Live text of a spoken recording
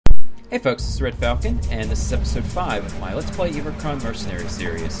Hey folks, this is RedFalcon, and this is episode 5 of my Let's Play Evochron Mercenary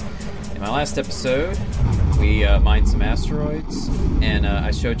series. In my last episode, we mined some asteroids, and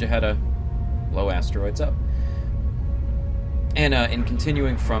I showed you how to blow asteroids up. And in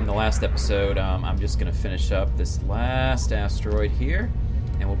continuing from the last episode, I'm just going to finish up this last asteroid here,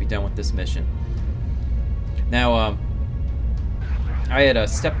 and we'll be done with this mission. Now, I had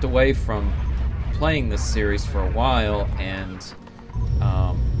stepped away from playing this series for a while, and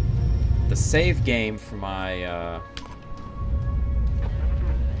the save game for my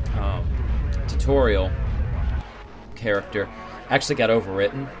tutorial character actually got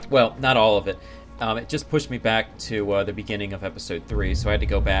overwritten. Well, not all of it. It just pushed me back to the beginning of episode 3, so I had to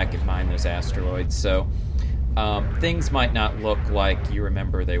go back and mine those asteroids. So things might not look like you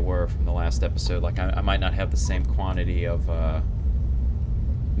remember they were from the last episode. Like I might not have the same quantity of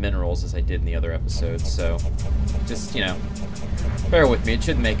minerals as I did in the other episodes, so just, you know, bear with me. It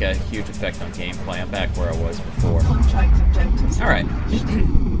shouldn't make a huge effect on gameplay. I'm back where I was before. Alright.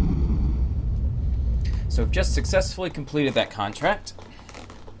 So we've just successfully completed that contract,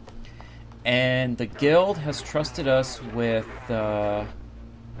 and the guild has trusted us with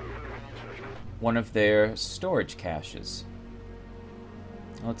one of their storage caches.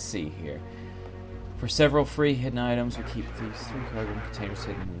 Let's see here. For several free hidden items, we keep these 3 cargo containers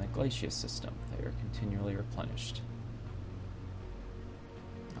hidden in the glacier system. They are continually replenished.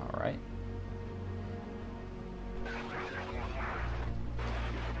 Alright.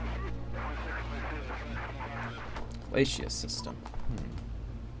 Glacier system.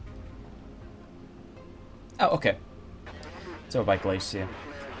 Oh, okay. It's over by Glacier.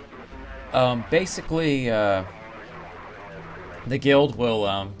 Basically, the guild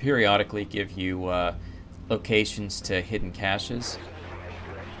will periodically give you locations to hidden caches.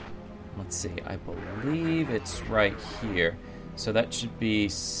 Let's see, I believe it's right here. So that should be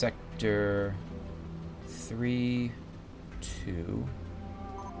sector 3-2.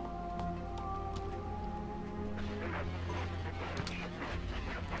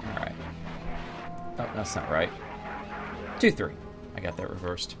 Alright. Oh, that's not right. 2-3. I got that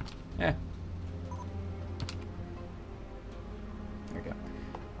reversed. Yeah. There we go.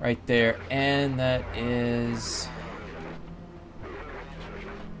 Right there, and that is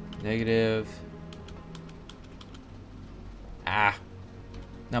negative.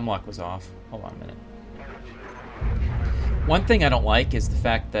 Numlock was off. Hold on a minute. One thing I don't like is the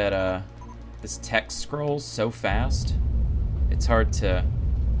fact that this text scrolls so fast. It's hard to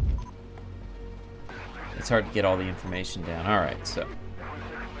get all the information down. All right, so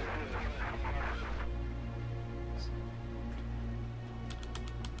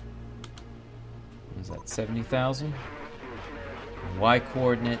is that 70,000? Y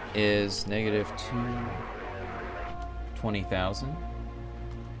coordinate is negative 20,000.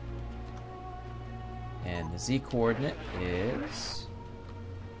 And the Z coordinate is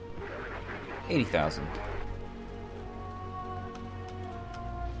 80,000.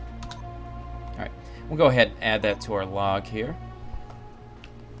 Alright, we'll go ahead and add that to our log here.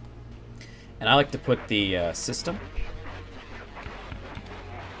 And I like to put the system.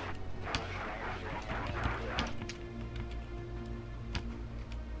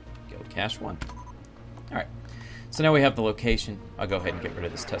 Guild Cache 1. Alright, so now we have the location. I'll go ahead and get rid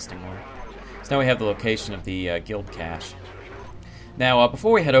of this testing one. So now we have the location of the guild cache. Now,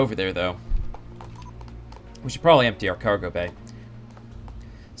 before we head over there, though, we should probably empty our cargo bay.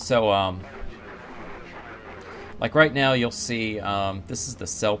 So, like right now, you'll see this is the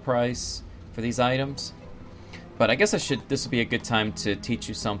sell price for these items. But I guess this will be a good time to teach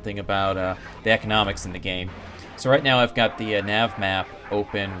you something about the economics in the game. So right now, I've got the nav map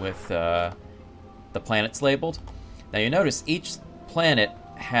open with the planets labeled. Now you notice each planet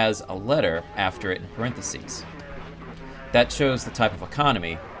has a letter after it in parentheses. That shows the type of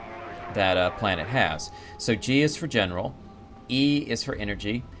economy that a planet has. So G is for general, E is for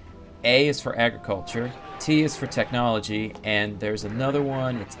energy, A is for agriculture, T is for technology, and there's another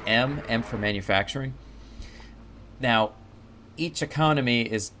one, it's M for manufacturing. Now, each economy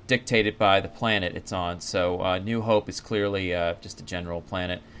is dictated by the planet it's on. So New Hope is clearly just a general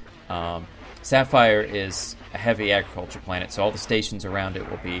planet. Sapphire is a heavy agriculture planet, so all the stations around it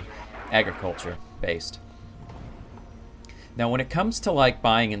will be agriculture based. Now, when it comes to like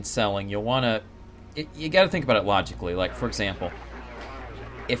buying and selling, you'll want to, you got to think about it logically. Like, for example,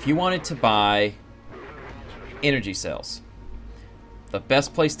 if you wanted to buy energy cells, the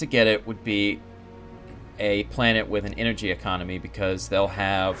best place to get it would be a planet with an energy economy, because they'll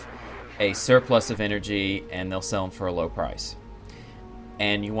have a surplus of energy and they'll sell them for a low price.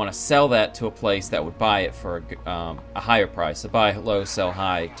 and you want to sell that to a place that would buy it for a higher price. A buy low, sell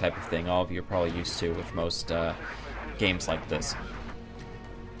high type of thing. All of you are probably used to with most games like this.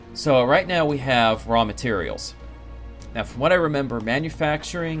 So right now we have raw materials. Now from what I remember,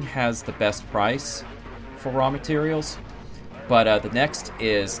 manufacturing has the best price for raw materials, but the next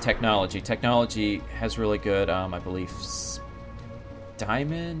is technology. Technology has really good, I believe,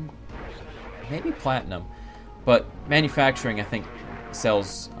 diamond, maybe platinum, but manufacturing, I think,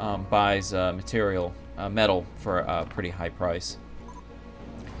 buys metal for a pretty high price.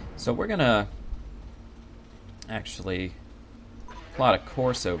 So we're gonna actually plot a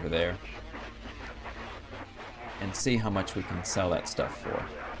course over there and see how much we can sell that stuff for.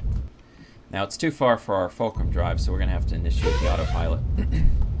 Now it's too far for our fulcrum drive, so we're gonna have to initiate the autopilot.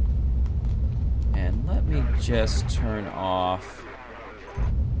 And let me just turn off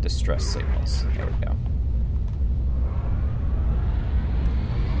distress signals. There we go.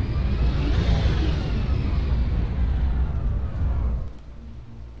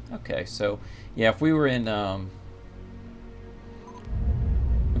 Okay, so yeah, if we were in,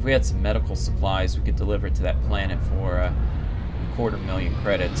 if we had some medical supplies, we could deliver it to that planet for 250,000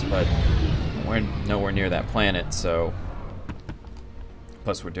 credits, but we're nowhere near that planet, so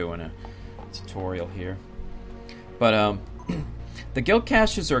plus we're doing a tutorial here. But the guild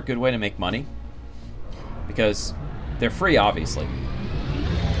caches are a good way to make money because they're free, obviously,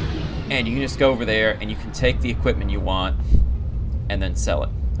 and you can just go over there and you can take the equipment you want and then sell it.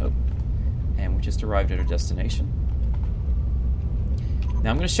 Oh, and we just arrived at our destination.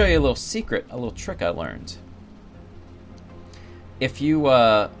 Now I'm going to show you a little secret, a little trick I learned. If you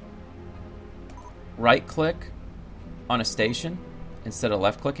right-click on a station instead of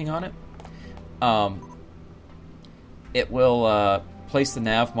left-clicking on it, it will place the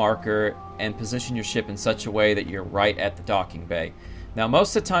nav marker and position your ship in such a way that you're right at the docking bay. Now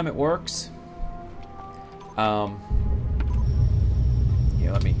most of the time it works.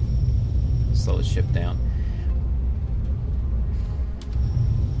 Here, let me slow the ship down.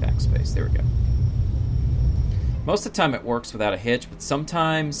 Backspace, there we go. Most of the time it works without a hitch, but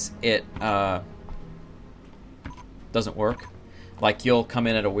sometimes it doesn't work. Like you'll come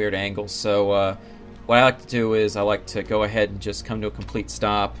in at a weird angle, so what I like to do is I like to go ahead and just come to a complete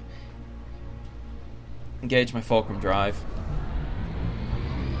stop, engage my fulcrum drive,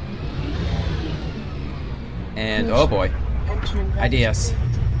 and oh boy, IDS.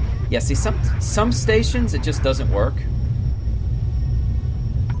 Yeah, see, some stations it just doesn't work.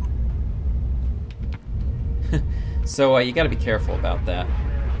 So you got to be careful about that.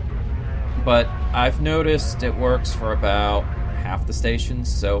 But I've noticed it works for about half the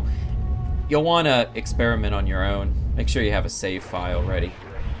stations, so you'll want to experiment on your own. Make sure you have a save file ready.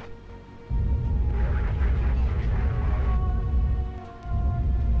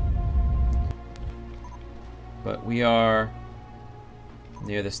 But we are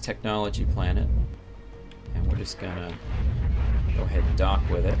near this technology planet, and we're just gonna go ahead and dock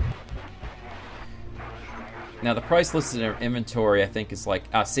with it. Now the price listed in our inventory I think is like,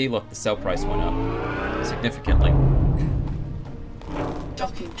 see, look, the sell price went up significantly.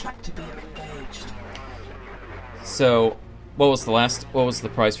 Docking tractor beam engaged. So what was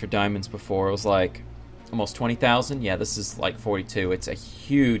the price for diamonds before? It was like almost 20,000. Yeah, this is like 42. It's a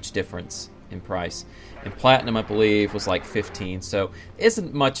huge difference in price. And platinum, I believe, was like 15. So it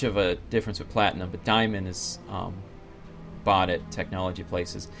isn't much of a difference with platinum, but diamond is bought at technology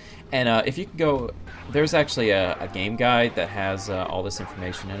places. And if you can go, there's actually a game guide that has all this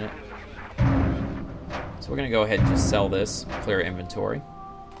information in it. So we're going to go ahead and just sell this, clear inventory.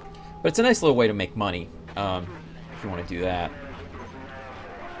 But it's a nice little way to make money if you want to do that.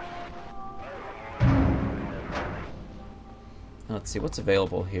 Let's see, what's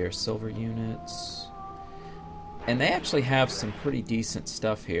available here? Silver units. And they actually have some pretty decent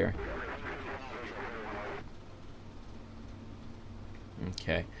stuff here.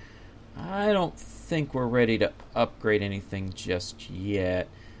 Okay. I don't think we're ready to upgrade anything just yet.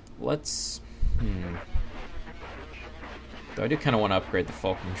 Let's... Though I do kind of want to upgrade the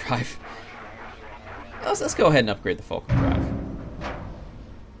fulcrum drive. Let's go ahead and upgrade the fulcrum drive.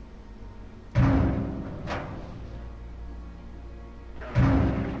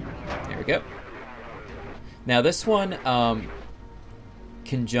 There we go. Now this one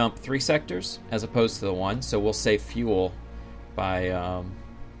can jump 3 sectors as opposed to the 1, so we'll save fuel by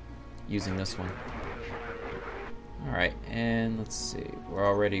using this one. Alright, and let's see. We're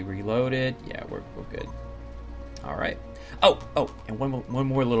already reloaded. Yeah, we're good. Alright. Oh, and one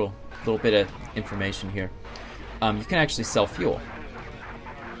more little bit of information here. You can actually sell fuel.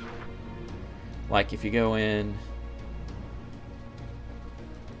 Like if you go in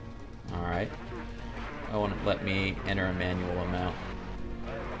Oh, won't let me enter a manual amount.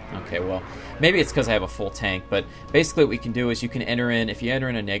 Okay, well, maybe it's because I have a full tank, but basically what we can do is you can enter in, if you enter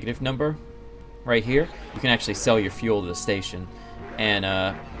in a negative number right here, you can actually sell your fuel to the station.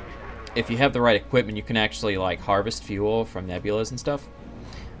 And if you have the right equipment, you can actually like harvest fuel from nebulas and stuff.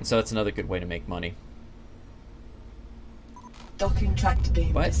 And so that's another good way to make money. Docking tractor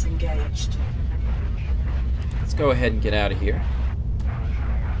beam disengaged. Let's go ahead and get out of here.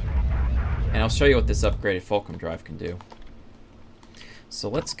 And I'll show you what this upgraded fulcrum drive can do. So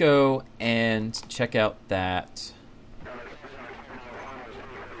let's go and check out that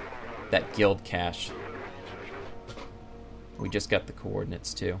guild cache. We just got the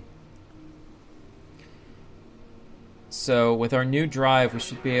coordinates too. So with our new drive, we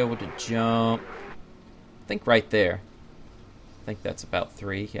should be able to jump, I think right there. I think that's about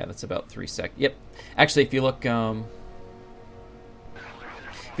 3. Yeah, that's about 3 seconds. Yep. Actually, if you look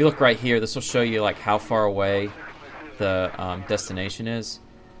right here, this will show you like how far away the destination is.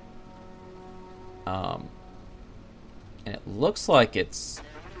 And it looks like it's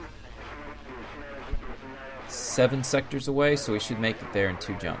 7 sectors away, so we should make it there in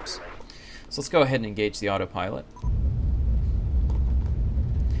 2 jumps. So let's go ahead and engage the autopilot.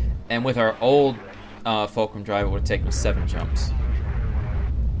 And with our old fulcrum drive, it would have taken us 7 jumps.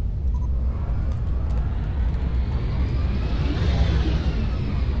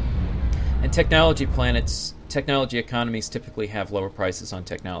 And technology planets, technology economies typically have lower prices on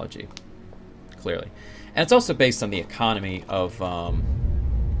technology, clearly. And it's also based on the economy of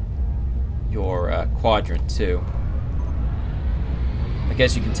your quadrant, too. I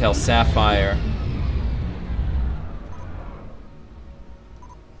guess you can tell Sapphire...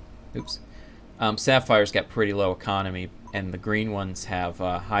 Oops. Sapphire's got pretty low economy, and the green ones have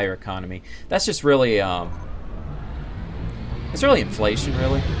higher economy. That's just really... it's really inflation,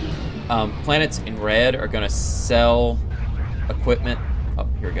 really. Planets in red are going to sell equipment. Oh,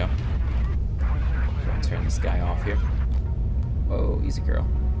 here we go. Turn this guy off here. Whoa, easy girl.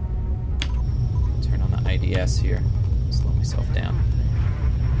 Turn on the IDS here. Slow myself down.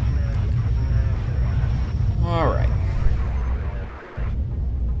 Alright.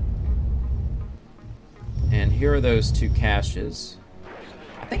 And here are those 2 caches.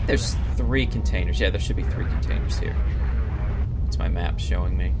 I think there's 3 containers. Yeah, there should be 3 containers here. That's my map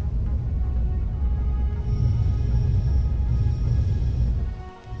showing me.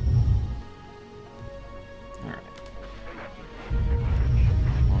 Alright.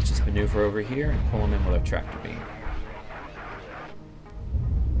 Well, let's just maneuver over here and pull them in with our tractor beam.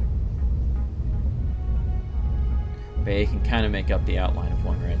 But you can kind of make out the outline of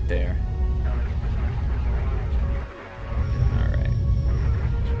one right there.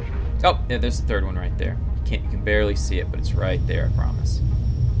 Oh, yeah, there's the 3rd one right there. You can barely see it, but it's right there, I promise.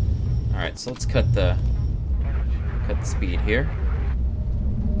 Alright, so let's cut the speed here.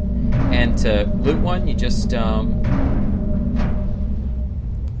 And to loot one, you just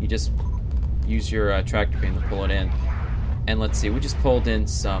use your tractor beam to pull it in. And let's see, we just pulled in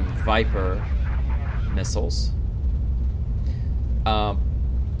some Viper missiles. Oh,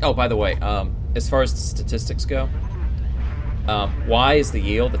 by the way, as far as the statistics go, Y is the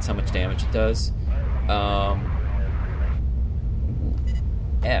yield, that's how much damage it does.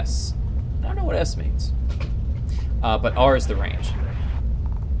 S, I don't know what S means. But R is the range.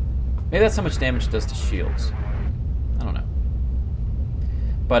 Maybe that's how much damage it does to shields. I don't know.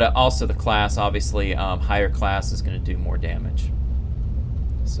 But also the class, obviously, higher class is going to do more damage.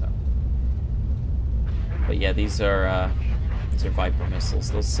 So, but yeah, these are Viper missiles.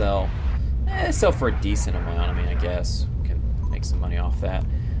 They'll sell for a decent amount. I mean, I guess we can make some money off that.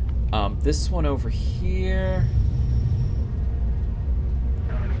 This one over here.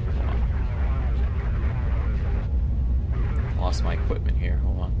 Lost my equipment here.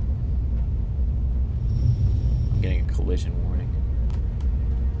 Hold on. I'm getting a collision warning.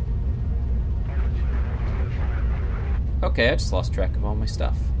 Okay, I just lost track of all my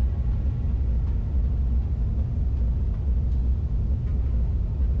stuff.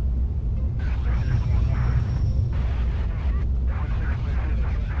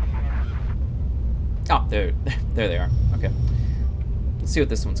 Oh, there they are. Okay. Let's see what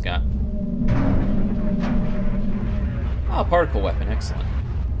this one's got. Oh, particle weapon. Excellent.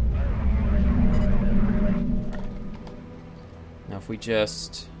 Now, if we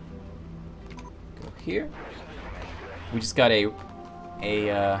just go here, we just got a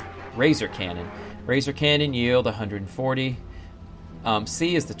razor cannon. Razor cannon yield 140.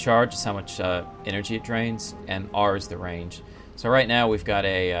 C is the charge, is how much energy it drains, and R is the range. So right now we've got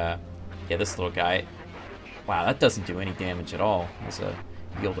a this little guy. Wow, that doesn't do any damage at all. It's a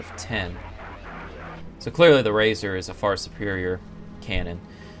yield of 10. So clearly the Razor is a far superior cannon.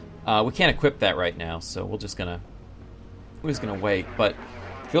 We can't equip that right now, so we're just gonna wait. But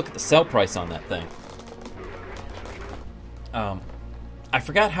if you look at the sell price on that thing, I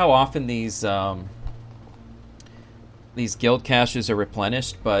forgot how often these guild caches are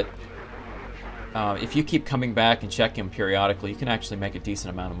replenished, but if you keep coming back and checking them periodically, you can actually make a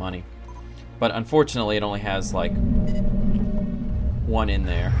decent amount of money. But unfortunately, it only has like one in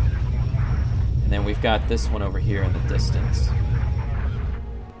there. And then we've got this one over here in the distance.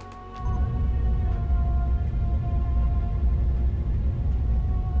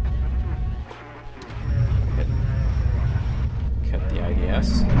 Cut the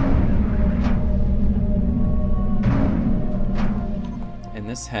IDS. And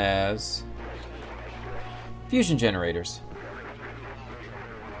this has fusion generators.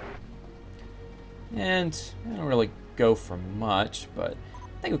 And I don't really go for much, but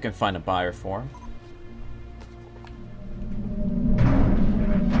I think we can find a buyer for them.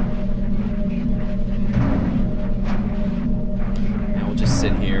 Now we'll just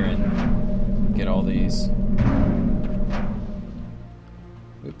sit here and get all these.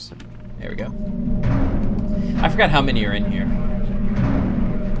 Oops. There we go. I forgot how many are in here.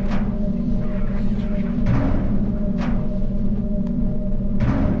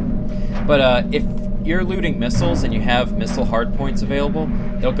 But if you're looting missiles and you have missile hardpoints available,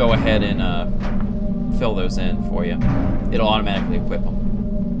 they'll go ahead and fill those in for you. It'll automatically equip them.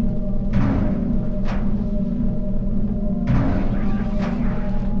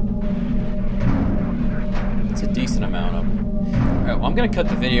 It's a decent amount of them. All right, well, I'm going to cut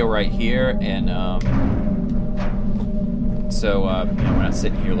the video right here, and so you know, we're not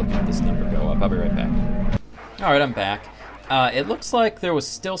sitting here looking at this number go up. I'll be right back. All right, I'm back. It looks like there was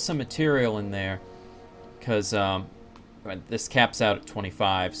still some material in there, because this caps out at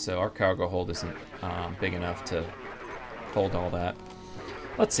 25, so our cargo hold isn't big enough to hold all that.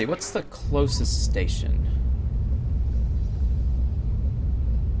 Let's see, what's the closest station?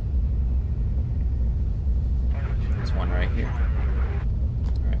 There's one right here.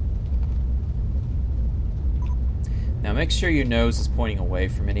 All right. Now make sure your nose is pointing away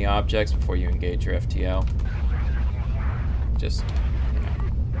from any objects before you engage your FTL. Just, you know,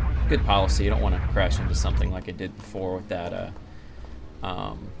 good policy. You don't want to crash into something like I did before with that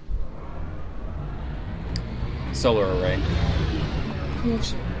solar array.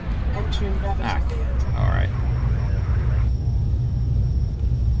 Caution. Entering gravity field. All right.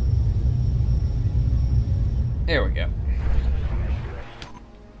 There we go.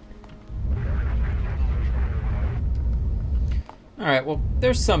 All right. Well,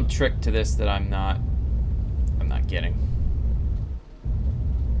 there's some trick to this that I'm not getting.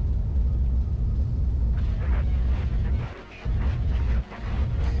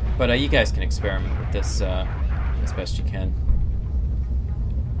 But you guys can experiment with this as best you can.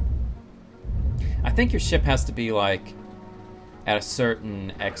 I think your ship has to be like at a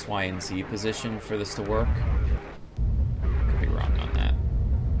certain X, Y, and Z position for this to work. Could be wrong on that.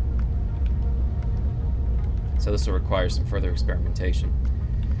 So this will require some further experimentation.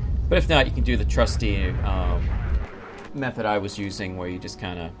 But if not, you can do the trusty method I was using, where you just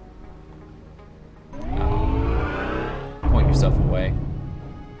kind of point yourself away.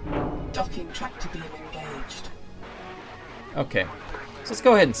 Docking tractor beam engaged. Okay, so let's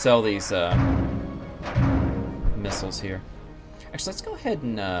go ahead and sell these missiles here. Actually, let's go ahead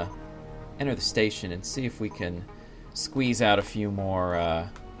and enter the station and see if we can squeeze out a few more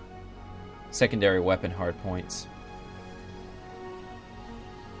secondary weapon hardpoints.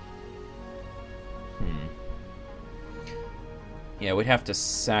 Yeah, we'd have to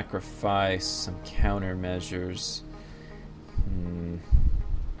sacrifice some countermeasures.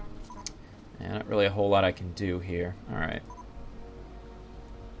 Yeah, not really a whole lot I can do here. Alright.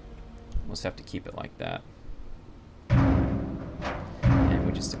 We'll just have to keep it like that. And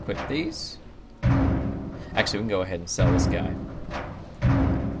we just equip these. Actually, we can go ahead and sell this guy.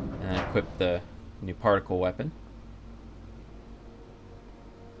 And then equip the new particle weapon.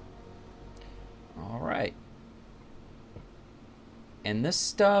 Alright. And this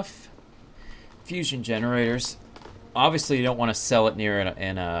stuff, fusion generators, obviously you don't want to sell it near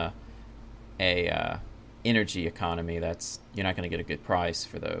an energy economy. That's, you're not going to get a good price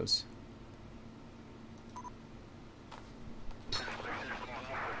for those.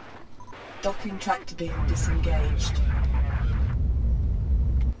 Docking tractor beam disengaged.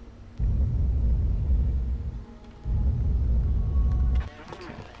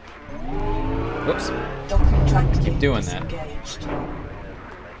 Whoops. Docking tractor beam Keep doing disengaged. that.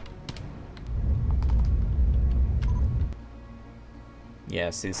 Yeah,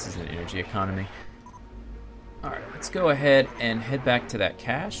 see, this is an energy economy. let's go ahead and head back to that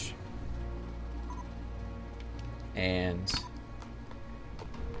cache. And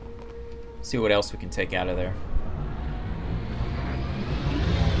see what else we can take out of there.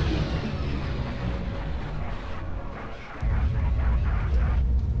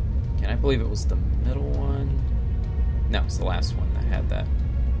 And I believe it was the middle one. No, it's the last one that had that.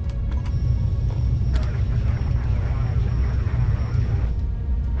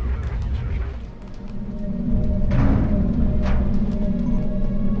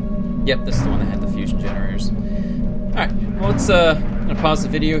 Yep, this is the one that had the fusion generators. Alright, well, let's gonna pause the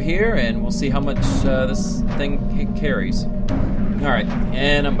video here and we'll see how much this thing carries. Alright,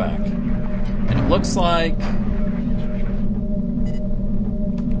 and I'm back. And it looks like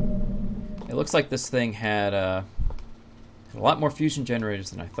this thing had a lot more fusion generators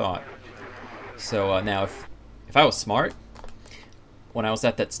than I thought. So now if I was smart, when I was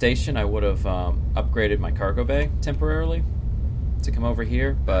at that station, I would have upgraded my cargo bay temporarily to come over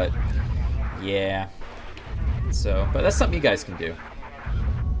here, but yeah. So, but that's something you guys can do.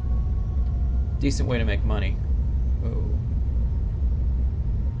 Decent way to make money. Whoa.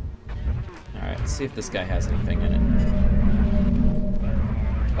 Alright, let's see if this guy has anything in it.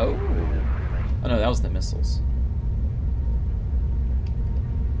 Oh. Oh no, that was the missiles.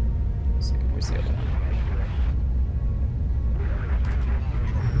 Where's the other one?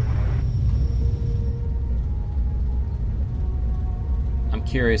 I'm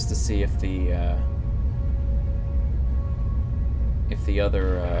curious to see if the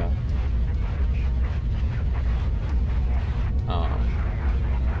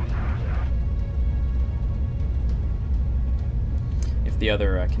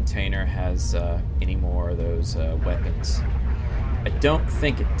other container has any more of those weapons. I don't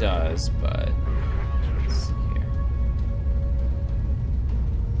think it does, but let's see here.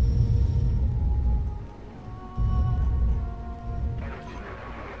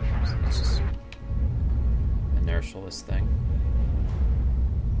 So let's just inertial this thing.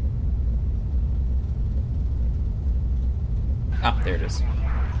 Ah, there it is.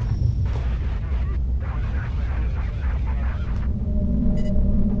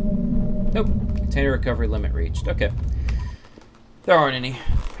 Nope. Container recovery limit reached. Okay. There aren't any.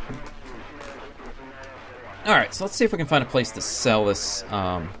 Alright, so let's see if we can find a place to sell this,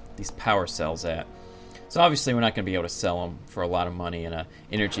 these power cells at. So obviously we're not going to be able to sell them for a lot of money in an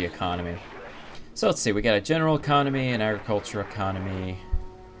energy economy. So let's see, we got a general economy, an agriculture economy.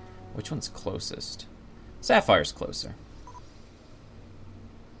 Which one's closest? Sapphire's closer.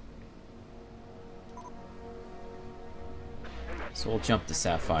 So we'll jump to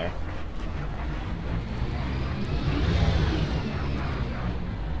Sapphire.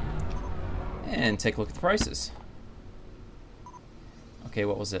 And take a look at the prices. Okay,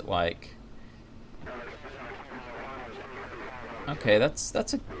 what was it like? Okay, that's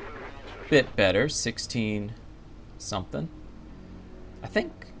a bit better. 16 something.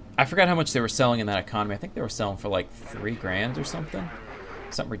 I forgot how much they were selling in that economy. I think they were selling for like 3 grand or something.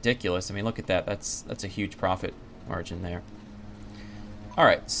 Something ridiculous. I mean, look at that. That's a huge profit margin there.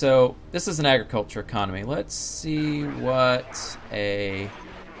 Alright, so this is an agriculture economy. Let's see what a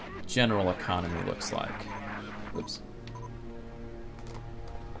general economy looks like. Oops.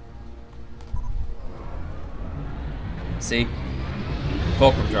 See?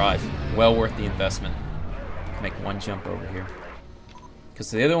 Fulcrum drive. Well worth the investment. Make one jump over here. Because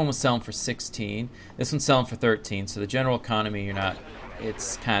the other one was selling for 16. This one's selling for 13. So the general economy, you're not...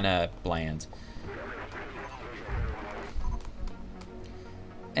 It's kind of bland.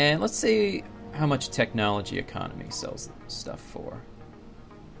 And let's see how much technology economy sells stuff for.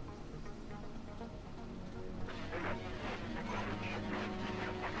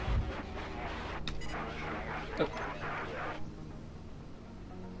 Oh.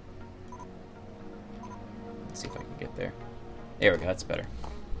 Let's see if I can get there. There we go, that's better.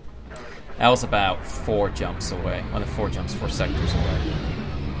 That was about 4 jumps away. 4 sectors away.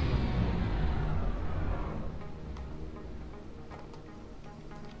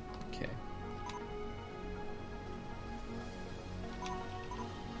 Okay.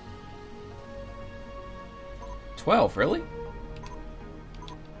 $12, really?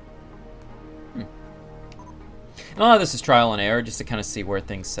 And a lot of this is trial and error, just to kind of see where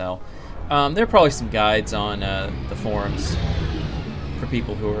things sell. There are probably some guides on the forums for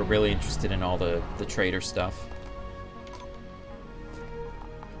people who are really interested in all the trader stuff.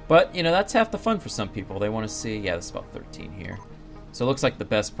 But, you know, that's half the fun for some people. They want to see, yeah, this is about 13 here. So it looks like the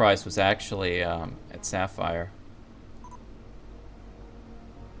best price was actually at Sapphire.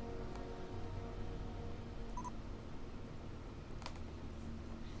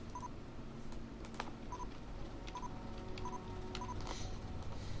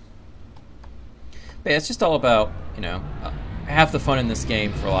 But yeah, it's just all about, you know, half the fun in this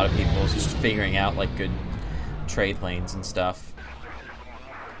game for a lot of people is just figuring out like good trade lanes and stuff.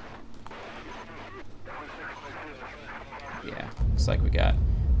 Yeah, looks like we got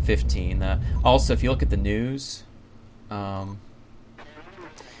 15. Also, if you look at the news, it'll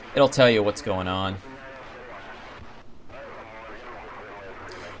tell you what's going on.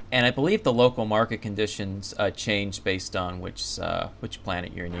 And I believe the local market conditions change based on which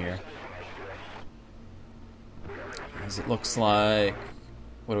planet you're near. As it looks like,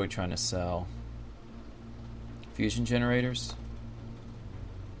 what are we trying to sell? Fusion generators?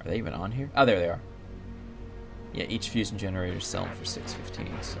 Are they even on here? Oh, there they are. Yeah, each fusion generator is selling for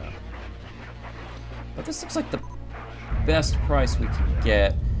 $6.15. So, but this looks like the best price we can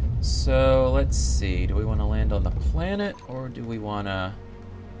get. So let's see. Do we want to land on the planet, or do we want to?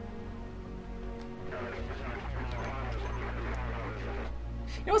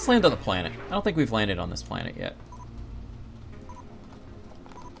 You know, let's land on the planet. I don't think we've landed on this planet yet.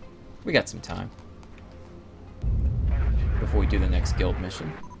 We got some time before we do the next guild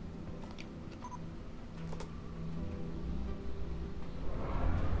mission.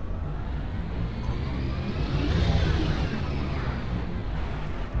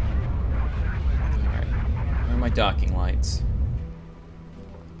 Alright, where are my docking lights?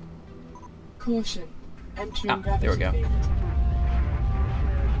 Caution. Entering gravity there we go. field.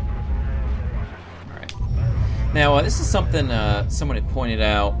 Alright. Now, this is something someone had pointed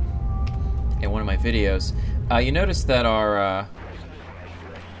out in one of my videos. You notice that our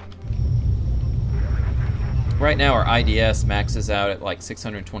right now our IDS maxes out at like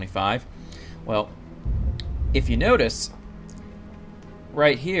 625. Well, if you notice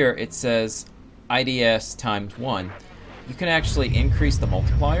right here it says IDS times 1. You can actually increase the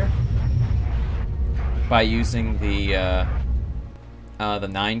multiplier by using the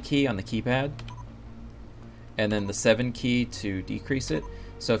 9 key on the keypad and then the 7 key to decrease it.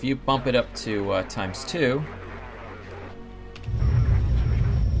 So if you bump it up to times 2,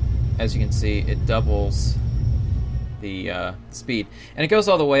 as you can see, it doubles the speed. And it goes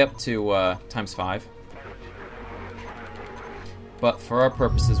all the way up to times 5. But for our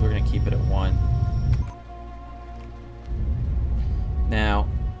purposes, we're going to keep it at 1. Now,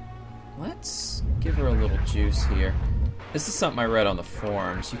 let's give her a little juice here. This is something I read on the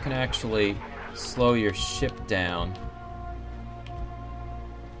forums. You can actually slow your ship down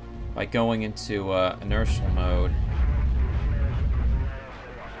by going into inertial mode.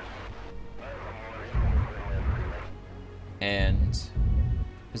 And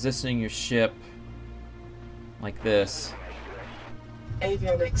positioning your ship like this.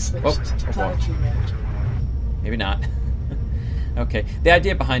 Avionics switched to planetary mode. Maybe not. Okay. The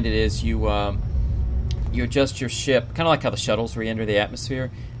idea behind it is you adjust your ship, kind of like how the shuttles re-enter the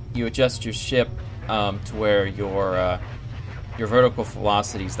atmosphere. You adjust your ship to where your vertical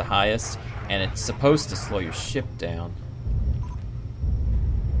velocity is the highest, and it's supposed to slow your ship down.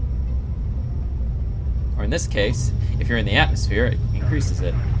 Or in this case, if you're in the atmosphere, it increases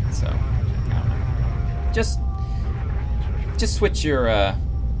it. So, I don't know. Just switch your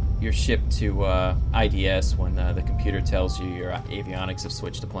ship to IDS when the computer tells you your avionics have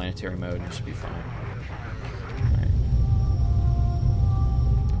switched to planetary mode, and you should be fine. All right.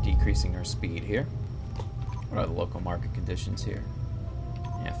 Decreasing our speed here. What are the local market conditions here?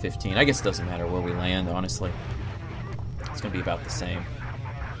 Yeah, 15. I guess it doesn't matter where we land, honestly. It's going to be about the same.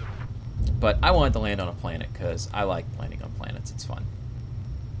 But I wanted to land on a planet because I like landing on planets. It's fun.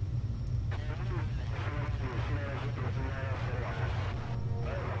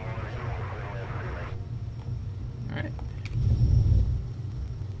 Alright.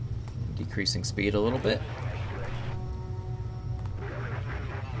 Decreasing speed a little bit.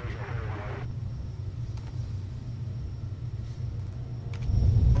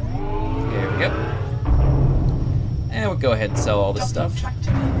 And we'll go ahead and sell all this stuff.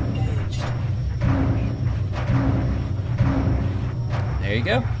 There you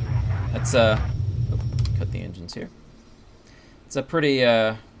go. That's cut the engines here. It's a pretty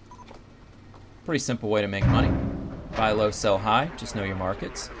simple way to make money. Buy low, sell high. Just know your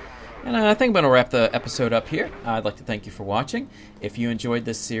markets. And I think I'm going to wrap the episode up here. I'd like to thank you for watching. If you enjoyed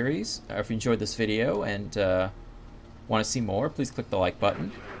this series, or if you enjoyed this video and want to see more, please click the like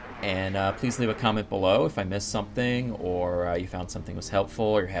button. And please leave a comment below if I missed something, or you found something was helpful,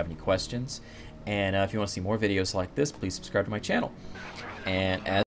 or you have any questions. And if you want to see more videos like this, please subscribe to my channel. And as